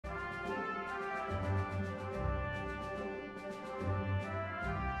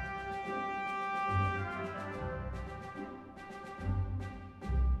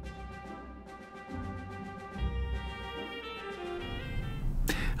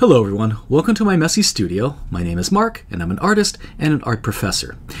Hello everyone, welcome to my messy studio. My name is Mark and I'm an artist and an art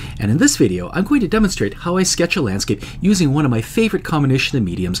professor. And in this video I'm going to demonstrate how I sketch a landscape using one of my favorite combination of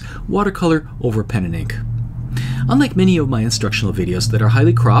mediums, watercolor over pen and ink. Unlike many of my instructional videos that are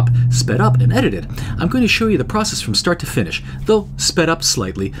highly cropped, sped up, and edited, I'm going to show you the process from start to finish, though sped up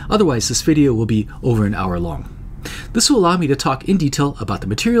slightly, otherwise this video will be over an hour long. This will allow me to talk in detail about the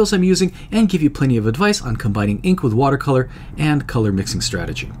materials I'm using and give you plenty of advice on combining ink with watercolor and color mixing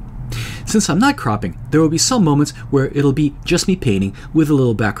strategy. Since I'm not cropping, there will be some moments where it'll be just me painting with a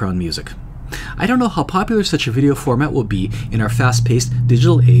little background music. I don't know how popular such a video format will be in our fast-paced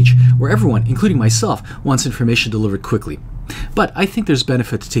digital age where everyone, including myself, wants information delivered quickly, but I think there's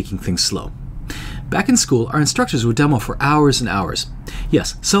benefit to taking things slow. Back in school, our instructors would demo for hours and hours.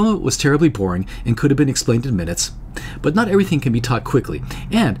 Yes, some of it was terribly boring and could have been explained in minutes, but not everything can be taught quickly,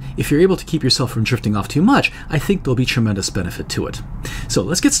 and if you're able to keep yourself from drifting off too much, I think there'll be tremendous benefit to it. So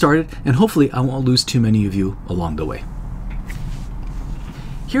let's get started, and hopefully I won't lose too many of you along the way.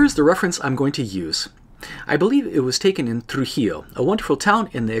 Here's the reference I'm going to use. I believe it was taken in Trujillo, a wonderful town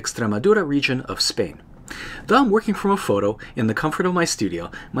in the Extremadura region of Spain. Though I'm working from a photo in the comfort of my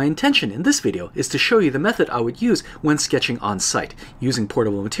studio, my intention in this video is to show you the method I would use when sketching on site, using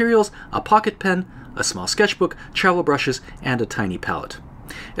portable materials, a pocket pen, a small sketchbook, travel brushes, and a tiny palette.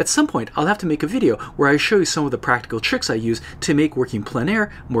 At some point, I'll have to make a video where I show you some of the practical tricks I use to make working plein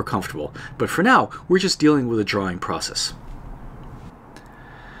air more comfortable, but for now, we're just dealing with the drawing process.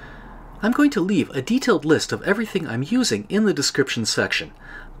 I'm going to leave a detailed list of everything I'm using in the description section,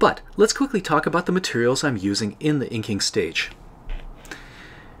 but let's quickly talk about the materials I'm using in the inking stage.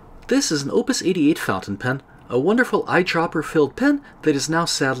 This is an Opus 88 fountain pen, a wonderful eyedropper filled pen that is now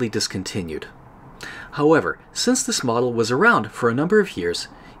sadly discontinued. However, since this model was around for a number of years,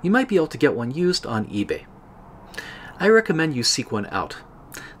 you might be able to get one used on eBay. I recommend you seek one out.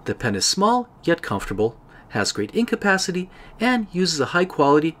 The pen is small yet comfortable, has great ink capacity, and uses a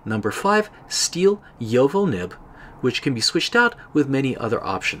high-quality No. 5 steel JoWo nib, which can be switched out with many other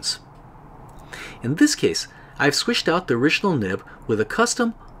options. In this case, I've switched out the original nib with a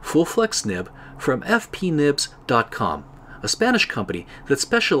custom full-flex nib from FPnibs.com, a Spanish company that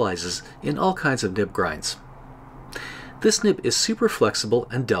specializes in all kinds of nib grinds. This nib is super flexible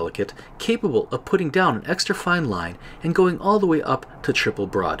and delicate, capable of putting down an extra fine line and going all the way up to triple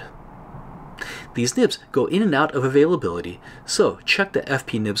broad. These nibs go in and out of availability, so check the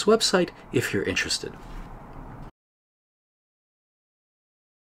FPnibs website if you're interested.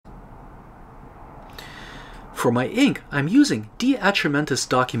 For my ink, I'm using DeAtramentis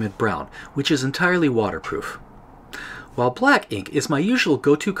Document Brown, which is entirely waterproof. While black ink is my usual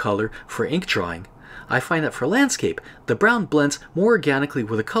go-to color for ink drawing, I find that for landscape, the brown blends more organically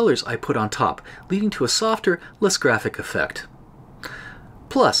with the colors I put on top, leading to a softer, less graphic effect.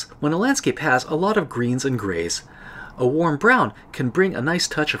 Plus, when a landscape has a lot of greens and grays, a warm brown can bring a nice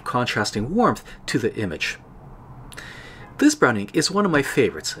touch of contrasting warmth to the image. This brown ink is one of my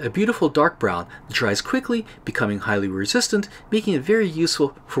favorites, a beautiful dark brown that dries quickly, becoming highly resistant, making it very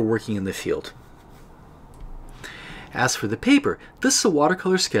useful for working in the field. As for the paper, this is a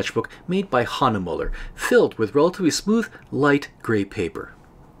watercolor sketchbook made by Hahnemuller, filled with relatively smooth, light gray paper.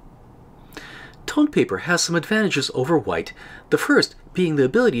 Toned paper has some advantages over white, the first being the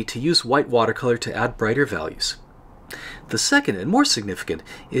ability to use white watercolor to add brighter values. The second, and more significant,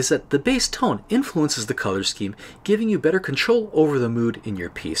 is that the base tone influences the color scheme, giving you better control over the mood in your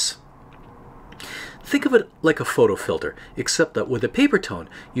piece. Think of it like a photo filter, except that with a paper tone,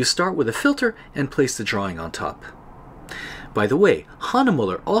 you start with a filter and place the drawing on top. By the way,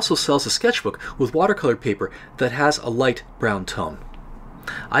 Hahnemuller also sells a sketchbook with watercolor paper that has a light brown tone.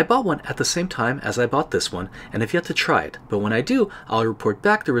 I bought one at the same time as I bought this one and have yet to try it, but when I do, I'll report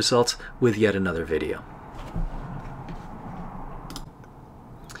back the results with yet another video.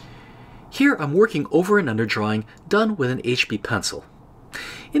 Here I'm working over and under drawing done with an HB pencil.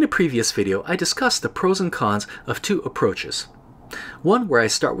 In a previous video, I discussed the pros and cons of two approaches. One where I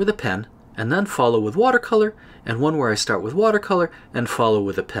start with a pen and then follow with watercolor, and one where I start with watercolor and follow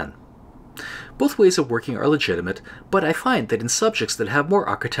with a pen. Both ways of working are legitimate, but I find that in subjects that have more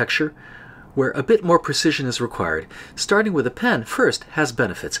architecture, where a bit more precision is required, starting with a pen first has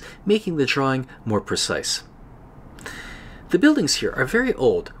benefits, making the drawing more precise. The buildings here are very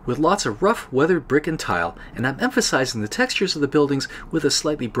old, with lots of rough, weathered brick and tile, and I'm emphasizing the textures of the buildings with a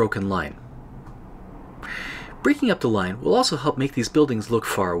slightly broken line. Breaking up the line will also help make these buildings look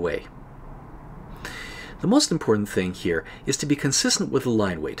far away. The most important thing here is to be consistent with the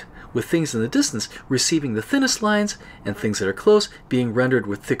line weight, with things in the distance receiving the thinnest lines and things that are close being rendered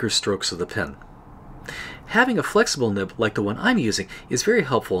with thicker strokes of the pen. Having a flexible nib like the one I'm using is very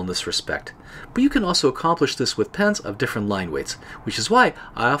helpful in this respect, but you can also accomplish this with pens of different line weights, which is why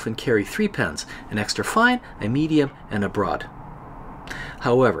I often carry 3 pens, an extra fine, a medium, and a broad.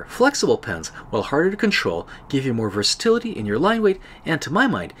 However, flexible pens, while harder to control, give you more versatility in your line weight and, to my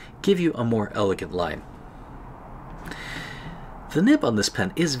mind, give you a more elegant line. The nib on this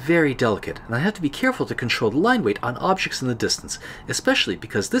pen is very delicate, and I have to be careful to control the line weight on objects in the distance, especially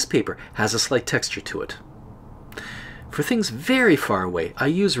because this paper has a slight texture to it. For things very far away, I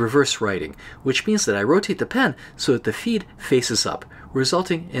use reverse writing, which means that I rotate the pen so that the feed faces up,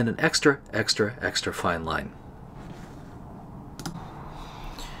 resulting in an extra fine line.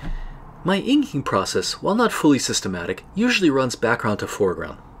 My inking process, while not fully systematic, usually runs background to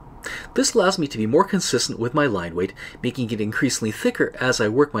foreground. This allows me to be more consistent with my line weight, making it increasingly thicker as I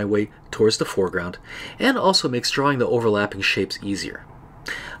work my way towards the foreground, and also makes drawing the overlapping shapes easier.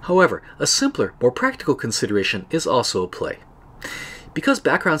 However, a simpler, more practical consideration is also at play. Because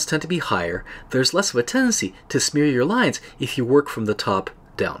backgrounds tend to be higher, there's less of a tendency to smear your lines if you work from the top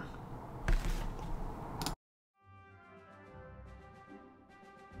down.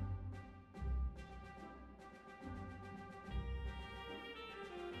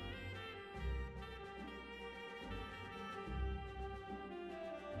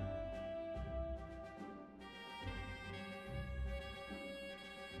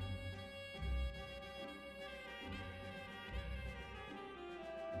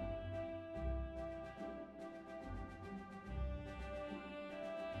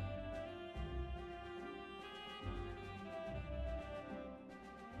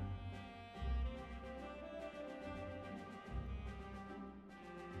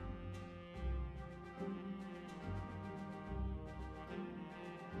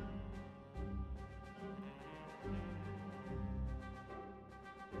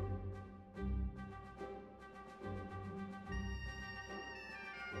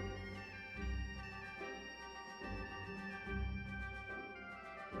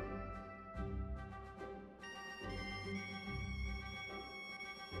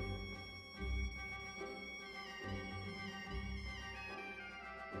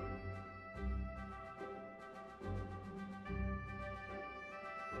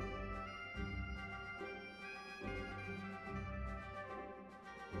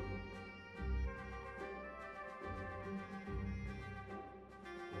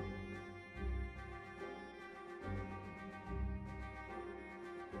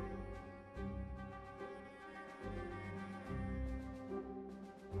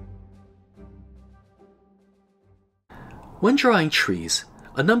 When drawing trees,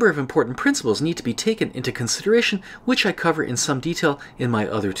 a number of important principles need to be taken into consideration, which I cover in some detail in my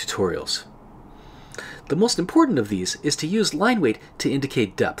other tutorials. The most important of these is to use line weight to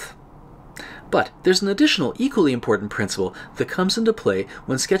indicate depth. But there's an additional equally important principle that comes into play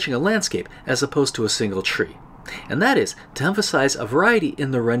when sketching a landscape as opposed to a single tree, and that is to emphasize a variety in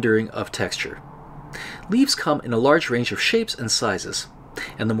the rendering of texture. Leaves come in a large range of shapes and sizes,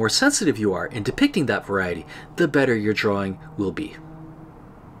 and the more sensitive you are in depicting that variety, the better your drawing will be.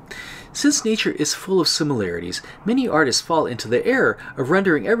 Since nature is full of similarities, many artists fall into the error of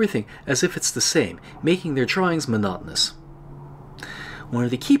rendering everything as if it's the same, making their drawings monotonous. One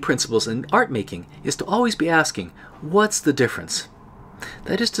of the key principles in art making is to always be asking, what's the difference?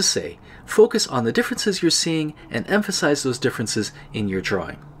 That is to say, focus on the differences you're seeing and emphasize those differences in your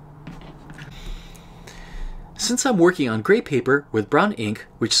drawing. Since I'm working on gray paper with brown ink,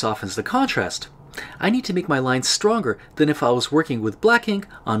 which softens the contrast, I need to make my lines stronger than if I was working with black ink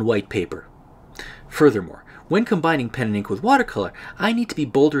on white paper. Furthermore, when combining pen and ink with watercolor, I need to be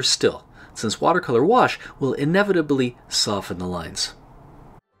bolder still, since watercolor wash will inevitably soften the lines.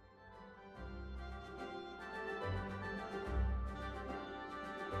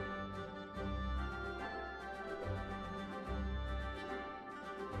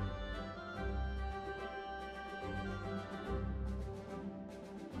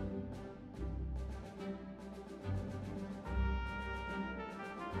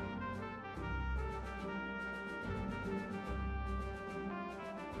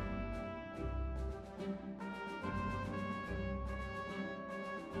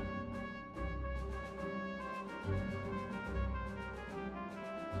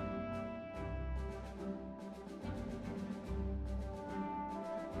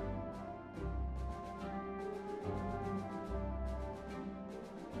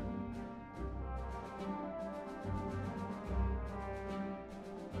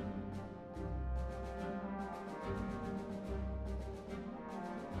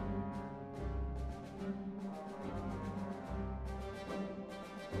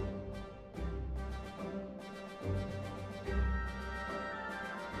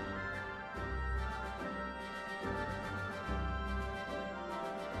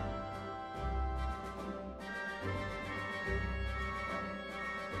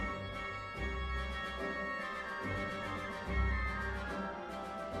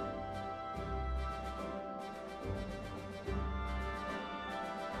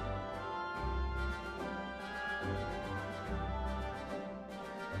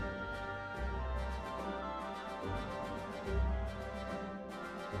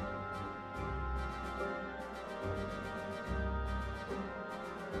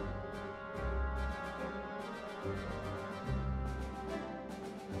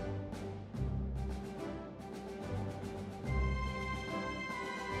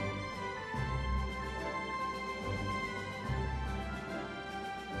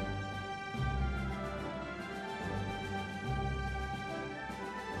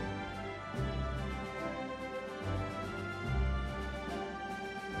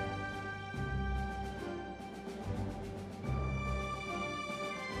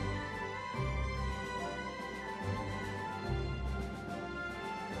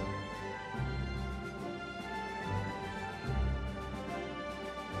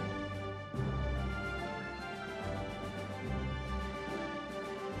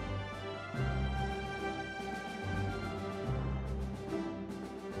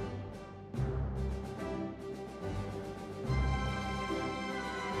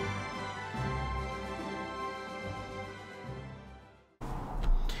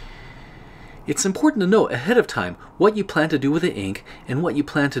 It's important to know ahead of time what you plan to do with the ink and what you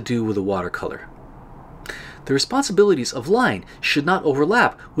plan to do with the watercolor. The responsibilities of line should not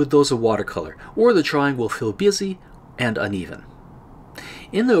overlap with those of watercolor, or the drawing will feel busy and uneven.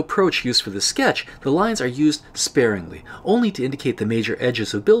 In the approach used for the sketch, the lines are used sparingly, only to indicate the major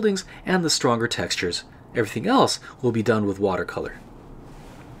edges of buildings and the stronger textures. Everything else will be done with watercolor.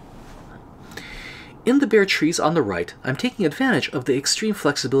 In the bare trees on the right, I'm taking advantage of the extreme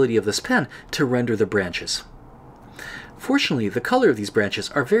flexibility of this pen to render the branches. Fortunately, the color of these branches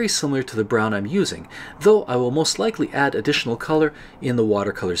are very similar to the brown I'm using, though I will most likely add additional color in the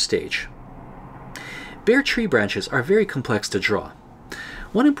watercolor stage. Bare tree branches are very complex to draw.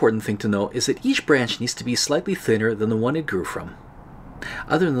 One important thing to know is that each branch needs to be slightly thinner than the one it grew from.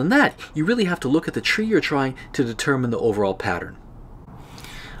 Other than that, you really have to look at the tree you're drawing to determine the overall pattern.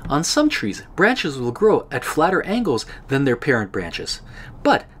 On some trees, branches will grow at flatter angles than their parent branches,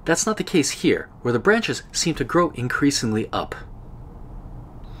 but that's not the case here, where the branches seem to grow increasingly up.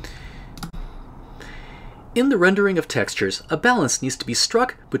 In the rendering of textures, a balance needs to be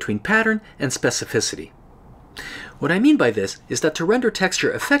struck between pattern and specificity. What I mean by this is that to render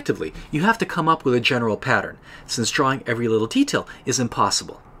texture effectively, you have to come up with a general pattern, since drawing every little detail is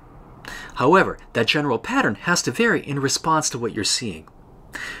impossible. However, that general pattern has to vary in response to what you're seeing.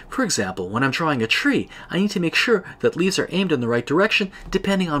 For example, when I'm drawing a tree, I need to make sure that leaves are aimed in the right direction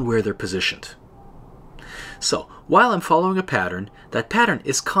depending on where they're positioned. So, while I'm following a pattern, that pattern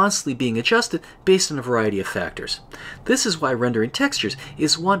is constantly being adjusted based on a variety of factors. This is why rendering textures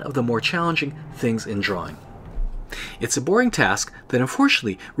is one of the more challenging things in drawing. It's a boring task that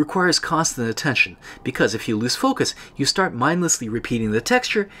unfortunately requires constant attention, because if you lose focus, you start mindlessly repeating the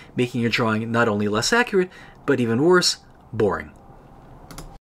texture, making your drawing not only less accurate, but even worse, boring.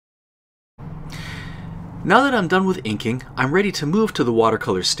 Now that I'm done with inking, I'm ready to move to the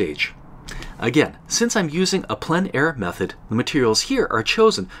watercolor stage. Again, since I'm using a plein air method, the materials here are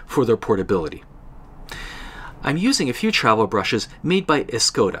chosen for their portability. I'm using a few travel brushes made by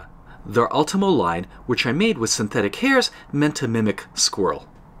Escoda, their Ultimo line, which I made with synthetic hairs meant to mimic squirrel.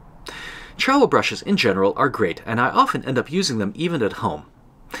 Travel brushes in general are great, and I often end up using them even at home.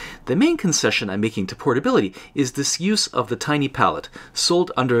 The main concession I'm making to portability is this use of the tiny palette,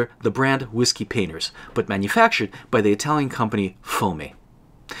 sold under the brand Whiskey Painters, but manufactured by the Italian company Fome.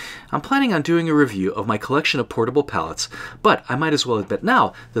 I'm planning on doing a review of my collection of portable palettes, but I might as well admit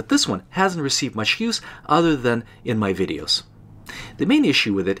now that this one hasn't received much use other than in my videos. The main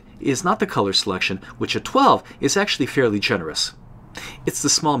issue with it is not the color selection, which at 12 is actually fairly generous. It's the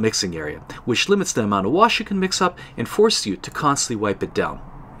small mixing area, which limits the amount of wash you can mix up and forces you to constantly wipe it down.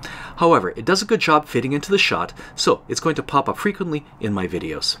 However, it does a good job fitting into the shot, so it's going to pop up frequently in my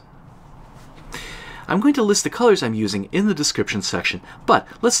videos. I'm going to list the colors I'm using in the description section, but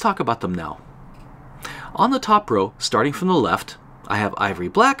let's talk about them now. On the top row, starting from the left, I have Ivory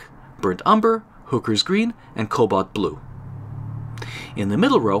Black, Burnt Umber, Hooker's Green, and Cobalt Blue. In the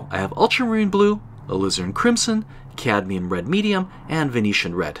middle row, I have Ultramarine Blue, Alizarin Crimson, Cadmium Red Medium, and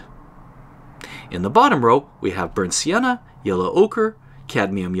Venetian Red. In the bottom row, we have Burnt Sienna, Yellow Ochre,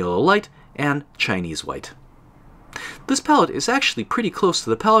 Cadmium Yellow Light, and Chinese White. This palette is actually pretty close to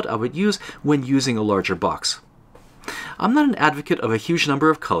the palette I would use when using a larger box. I'm not an advocate of a huge number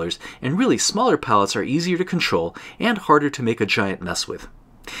of colors, and really smaller palettes are easier to control and harder to make a giant mess with.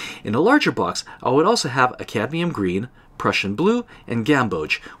 In a larger box, I would also have a Cadmium Green, Prussian Blue, and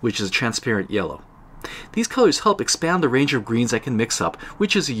Gamboge, which is a transparent yellow. These colors help expand the range of greens I can mix up,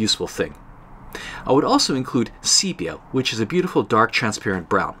 which is a useful thing. I would also include Sepia, which is a beautiful dark transparent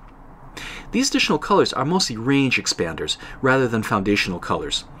brown. These additional colors are mostly range expanders rather than foundational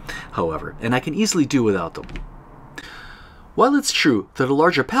colors, however, and I can easily do without them. While it's true that a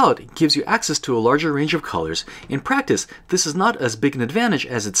larger palette gives you access to a larger range of colors, in practice this is not as big an advantage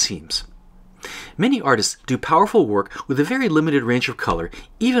as it seems. Many artists do powerful work with a very limited range of color,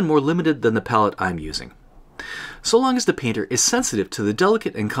 even more limited than the palette I'm using. So long as the painter is sensitive to the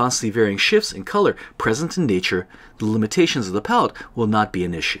delicate and constantly varying shifts in color present in nature, the limitations of the palette will not be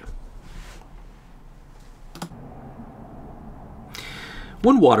an issue.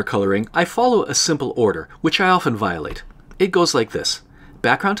 When watercoloring, I follow a simple order, which I often violate. It goes like this: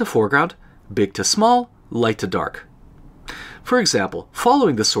 background to foreground, big to small, light to dark. For example,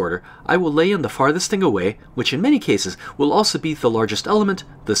 following this order, I will lay in the farthest thing away, which in many cases will also be the largest element,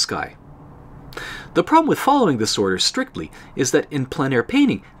 the sky. The problem with following this order strictly is that in plein air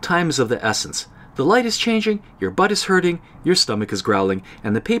painting, time is of the essence. The light is changing, your butt is hurting, your stomach is growling,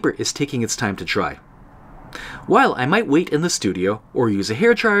 and the paper is taking its time to dry. While I might wait in the studio, or use a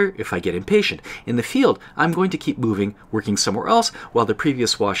hairdryer if I get impatient, in the field I'm going to keep moving, working somewhere else while the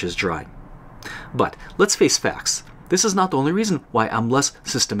previous wash is drying. But let's face facts. This is not the only reason why I'm less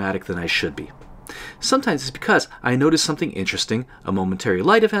systematic than I should be. Sometimes it's because I notice something interesting, a momentary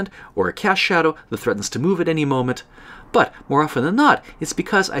light event, or a cast shadow that threatens to move at any moment. But more often than not, it's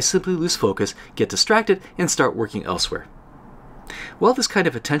because I simply lose focus, get distracted, and start working elsewhere. While this kind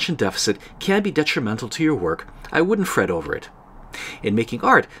of attention deficit can be detrimental to your work, I wouldn't fret over it. In making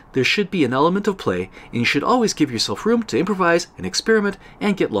art, there should be an element of play, and you should always give yourself room to improvise and experiment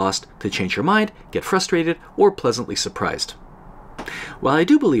and get lost, to change your mind, get frustrated, or pleasantly surprised. While I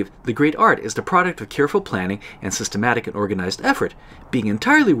do believe the great art is the product of careful planning and systematic and organized effort, being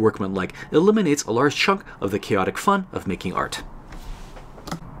entirely workmanlike eliminates a large chunk of the chaotic fun of making art.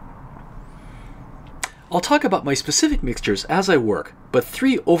 I'll talk about my specific mixtures as I work, but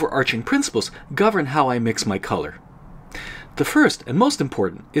 3 overarching principles govern how I mix my color. The first and most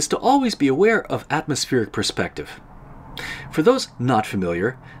important is to always be aware of atmospheric perspective. For those not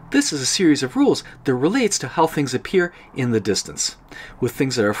familiar, this is a series of rules that relates to how things appear in the distance, with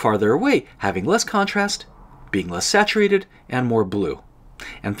things that are farther away having less contrast, being less saturated, and more blue,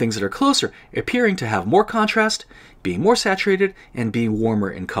 and things that are closer appearing to have more contrast, being more saturated, and being warmer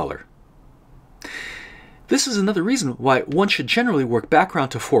in color. This is another reason why one should generally work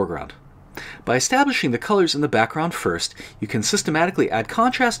background to foreground. By establishing the colors in the background first, you can systematically add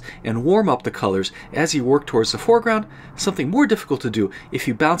contrast and warm up the colors as you work towards the foreground, something more difficult to do if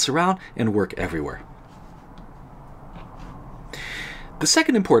you bounce around and work everywhere. The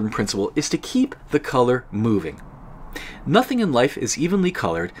second important principle is to keep the color moving. Nothing in life is evenly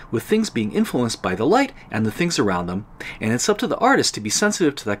colored, with things being influenced by the light and the things around them, and it's up to the artist to be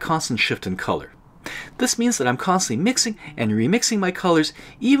sensitive to that constant shift in color. This means that I'm constantly mixing and remixing my colors,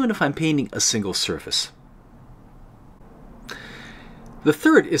 even if I'm painting a single surface. The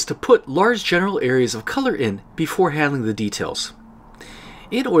third is to put large general areas of color in before handling the details.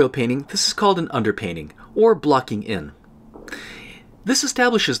 In oil painting, this is called an underpainting, or blocking in. This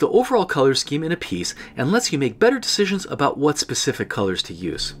establishes the overall color scheme in a piece and lets you make better decisions about what specific colors to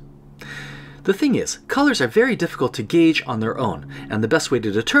use. The thing is, colors are very difficult to gauge on their own, and the best way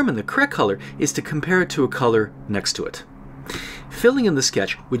to determine the correct color is to compare it to a color next to it. Filling in the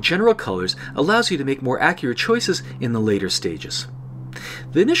sketch with general colors allows you to make more accurate choices in the later stages.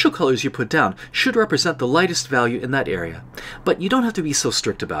 The initial colors you put down should represent the lightest value in that area, but you don't have to be so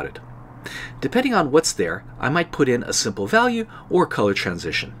strict about it. Depending on what's there, I might put in a simple value or color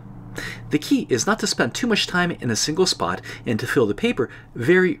transition. The key is not to spend too much time in a single spot and to fill the paper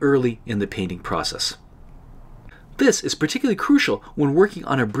very early in the painting process. This is particularly crucial when working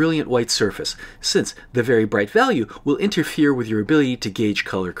on a brilliant white surface, since the very bright value will interfere with your ability to gauge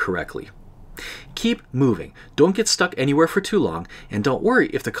color correctly. Keep moving, don't get stuck anywhere for too long, and don't worry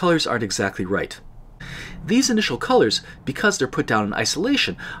if the colors aren't exactly right. These initial colors, because they're put down in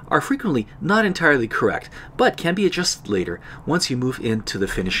isolation, are frequently not entirely correct, but can be adjusted later once you move into the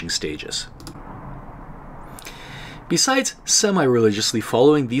finishing stages. Besides semi-religiously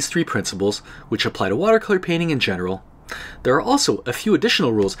following these 3 principles, which apply to watercolor painting in general, there are also a few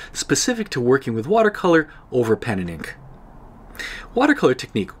additional rules specific to working with watercolor over pen and ink. Watercolor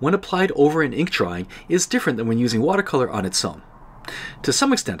technique, when applied over an ink drawing, is different than when using watercolor on its own. To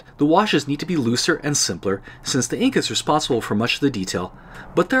some extent, the washes need to be looser and simpler, since the ink is responsible for much of the detail,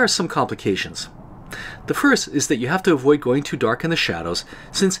 but there are some complications. The first is that you have to avoid going too dark in the shadows,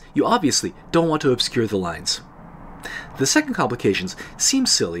 since you obviously don't want to obscure the lines. The second complication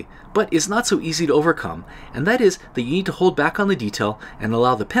seems silly, but is not so easy to overcome, and that is that you need to hold back on the detail and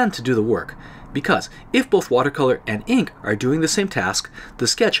allow the pen to do the work, because if both watercolor and ink are doing the same task, the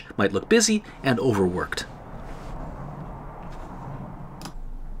sketch might look busy and overworked.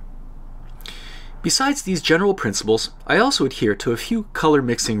 Besides these general principles, I also adhere to a few color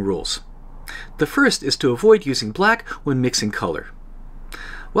mixing rules. The first is to avoid using black when mixing color.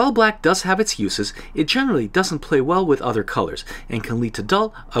 While black does have its uses, it generally doesn't play well with other colors and can lead to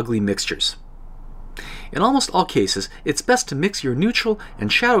dull, ugly mixtures. In almost all cases, it's best to mix your neutral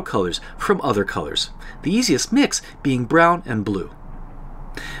and shadow colors from other colors, the easiest mix being brown and blue.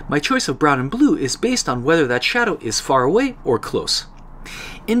 My choice of brown and blue is based on whether that shadow is far away or close.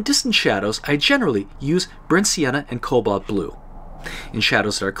 In distant shadows, I generally use burnt sienna and cobalt blue. In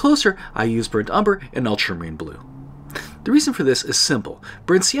shadows that are closer, I use burnt umber and ultramarine blue. The reason for this is simple.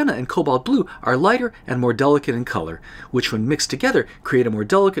 Burnt sienna and cobalt blue are lighter and more delicate in color, which when mixed together create a more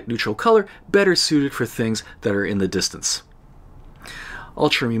delicate neutral color better suited for things that are in the distance.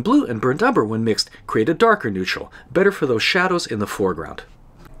 Ultramarine blue and burnt umber when mixed create a darker neutral, better for those shadows in the foreground.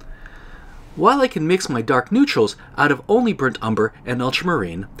 While I can mix my dark neutrals out of only burnt umber and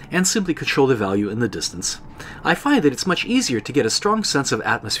ultramarine and simply control the value in the distance, I find that it's much easier to get a strong sense of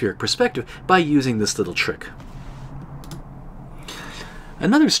atmospheric perspective by using this little trick.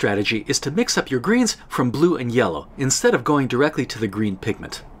 Another strategy is to mix up your greens from blue and yellow instead of going directly to the green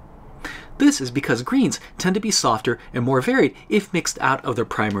pigment. This is because greens tend to be softer and more varied if mixed out of their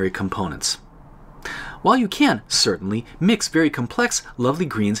primary components. While you can, certainly, mix very complex, lovely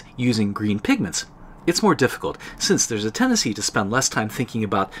greens using green pigments, it's more difficult since there's a tendency to spend less time thinking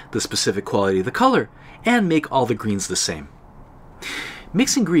about the specific quality of the color and make all the greens the same.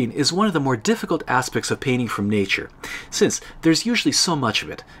 Mixing green is one of the more difficult aspects of painting from nature, since there's usually so much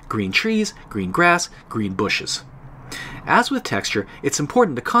of it: green trees, green grass, green bushes. As with texture, it's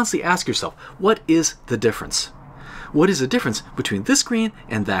important to constantly ask yourself, what is the difference? What is the difference between this green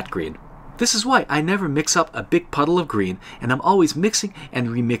and that green? This is why I never mix up a big puddle of green, and I'm always mixing and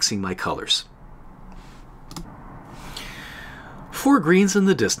remixing my colors. For greens in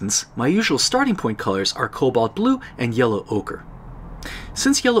the distance, my usual starting point colors are cobalt blue and yellow ochre.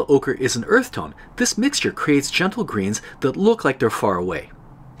 Since yellow ochre is an earth tone, this mixture creates gentle greens that look like they're far away.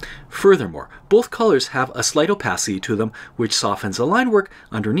 Furthermore, both colors have a slight opacity to them, which softens the line work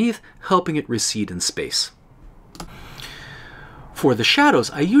underneath, helping it recede in space. For the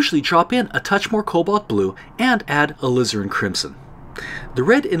shadows, I usually drop in a touch more cobalt blue and add alizarin crimson. The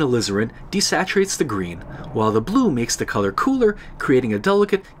red in alizarin desaturates the green, while the blue makes the color cooler, creating a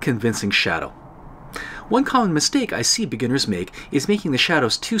delicate, convincing shadow. One common mistake I see beginners make is making the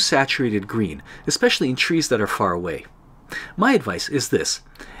shadows too saturated green, especially in trees that are far away. My advice is this: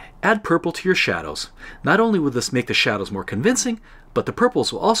 add purple to your shadows. Not only will this make the shadows more convincing, but the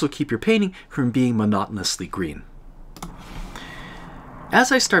purples will also keep your painting from being monotonously green. As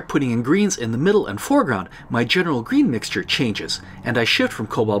I start putting in greens in the middle and foreground, my general green mixture changes, and I shift from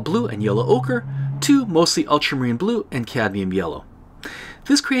cobalt blue and yellow ochre to mostly ultramarine blue and cadmium yellow.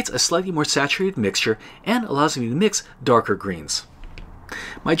 This creates a slightly more saturated mixture and allows me to mix darker greens.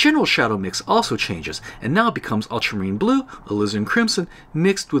 My general shadow mix also changes and now becomes ultramarine blue, alizarin crimson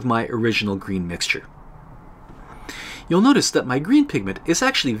mixed with my original green mixture. You'll notice that my green pigment is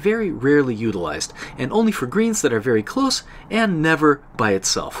actually very rarely utilized, and only for greens that are very close and never by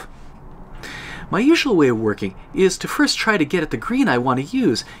itself. My usual way of working is to first try to get at the green I want to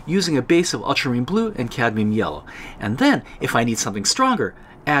use using a base of ultramarine blue and cadmium yellow, and then, if I need something stronger,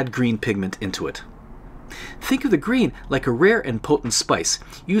 add green pigment into it. Think of the green like a rare and potent spice,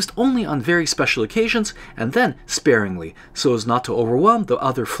 used only on very special occasions and then sparingly, so as not to overwhelm the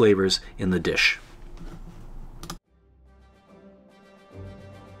other flavors in the dish.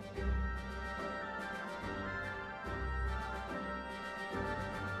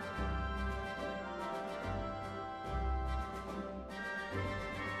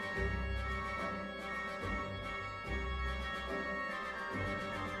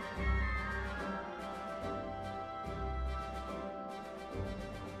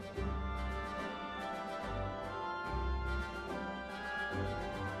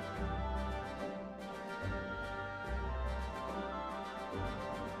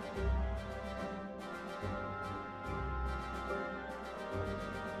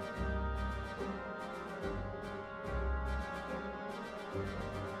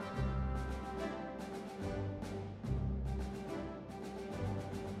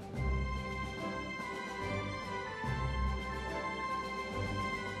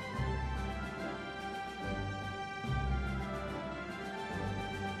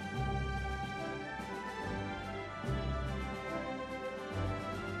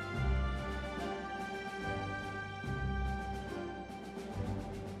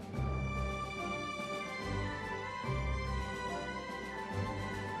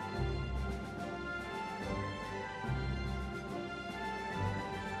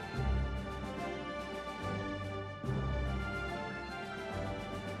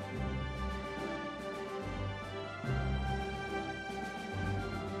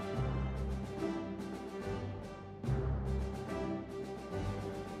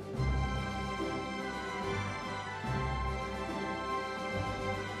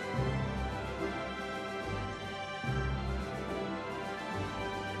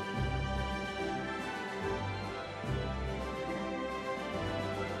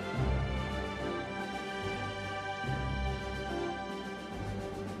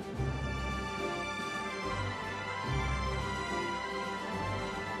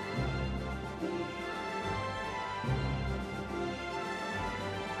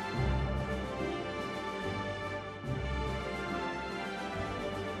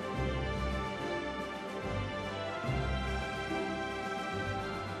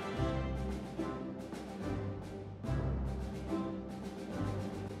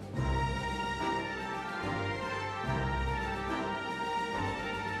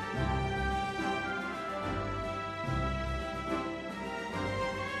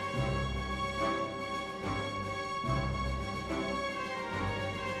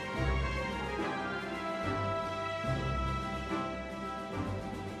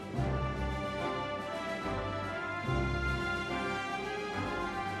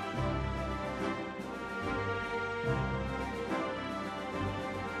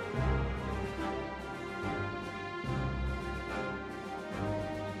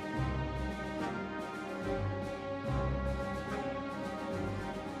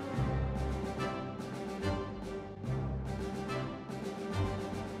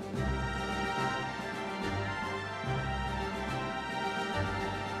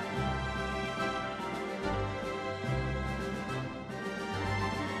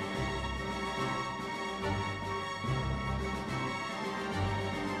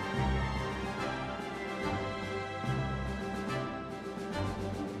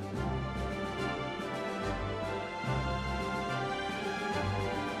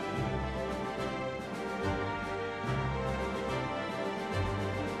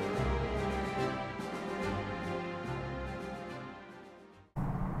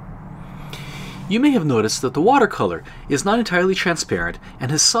 You may have noticed that the watercolor is not entirely transparent and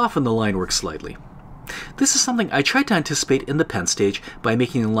has softened the line work slightly. This is something I tried to anticipate in the pen stage by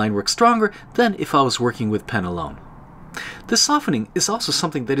making the line work stronger than if I was working with pen alone. This softening is also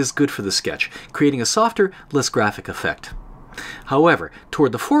something that is good for the sketch, creating a softer, less graphic effect. However,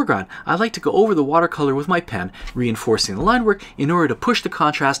 toward the foreground, I like to go over the watercolor with my pen, reinforcing the line work in order to push the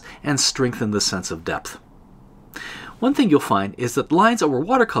contrast and strengthen the sense of depth. One thing you'll find is that lines over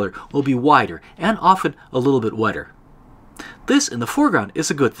watercolor will be wider and often a little bit wetter. This in the foreground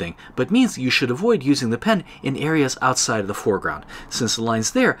is a good thing, but means you should avoid using the pen in areas outside of the foreground, since the lines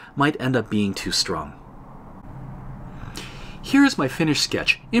there might end up being too strong. Here is my finished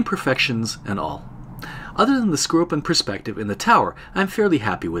sketch, imperfections and all. Other than the screw-up in perspective in the tower, I'm fairly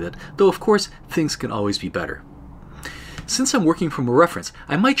happy with it, though of course things can always be better. Since I'm working from a reference,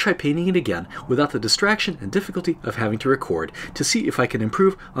 I might try painting it again without the distraction and difficulty of having to record to see if I can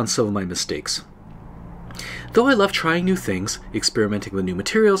improve on some of my mistakes. Though I love trying new things, experimenting with new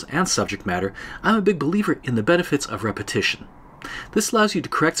materials and subject matter, I'm a big believer in the benefits of repetition. This allows you to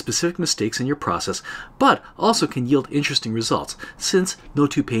correct specific mistakes in your process, but also can yield interesting results, since no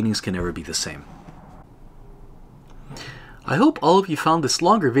two paintings can ever be the same. I hope all of you found this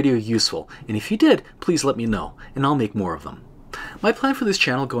longer video useful, and if you did, please let me know, and I'll make more of them. My plan for this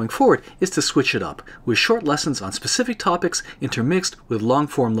channel going forward is to switch it up, with short lessons on specific topics intermixed with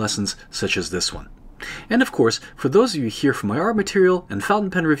long-form lessons such as this one. And of course, for those of you here for my art material and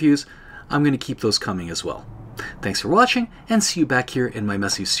fountain pen reviews, I'm going to keep those coming as well. Thanks for watching, and see you back here in my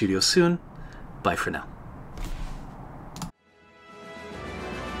messy studio soon. Bye for now.